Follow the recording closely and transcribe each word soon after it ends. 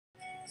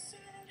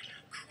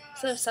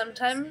So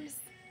sometimes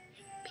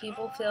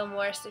people feel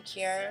more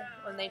secure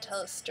when they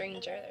tell a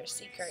stranger their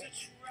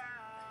secret.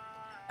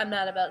 I'm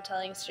not about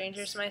telling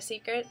strangers my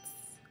secrets,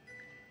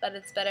 but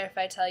it's better if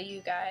I tell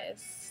you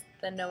guys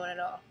than no one at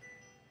all.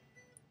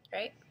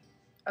 Right?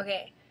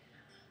 Okay.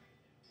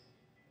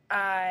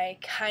 I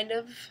kind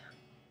of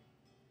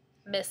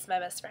miss my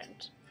best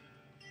friend.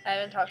 I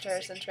haven't talked to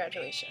her since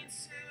graduation,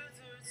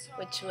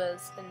 which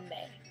was in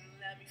May.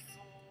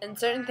 And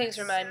certain things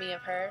remind me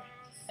of her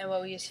and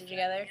what we used to do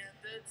together,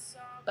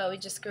 but we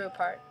just grew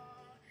apart,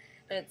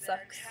 and it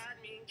sucks.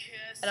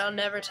 And I'll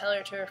never tell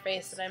her to her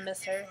face that I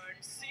miss her,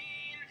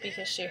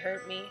 because she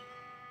hurt me.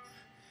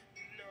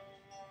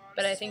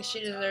 But I think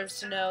she deserves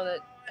to know that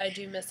I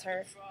do miss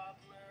her.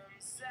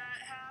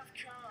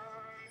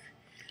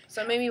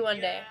 So maybe one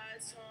day,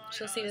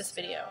 she'll see this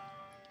video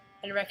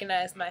and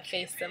recognize my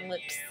face and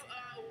lips,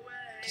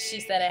 because she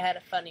said I had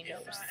a funny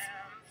nose.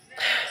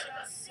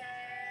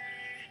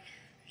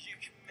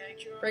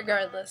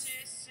 Regardless,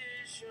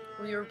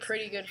 we were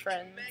pretty good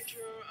friends.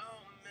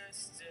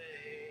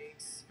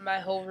 My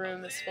whole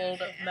room is full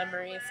of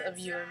memories of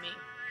you and me.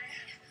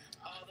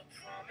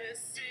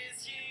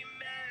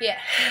 Yeah.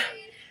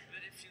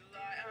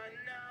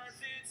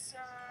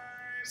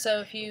 So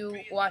if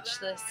you watch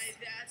this,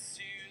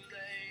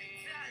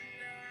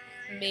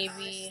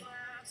 maybe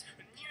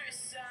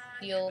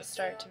you'll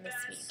start to miss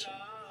me too.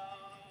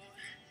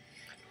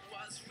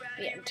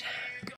 The end.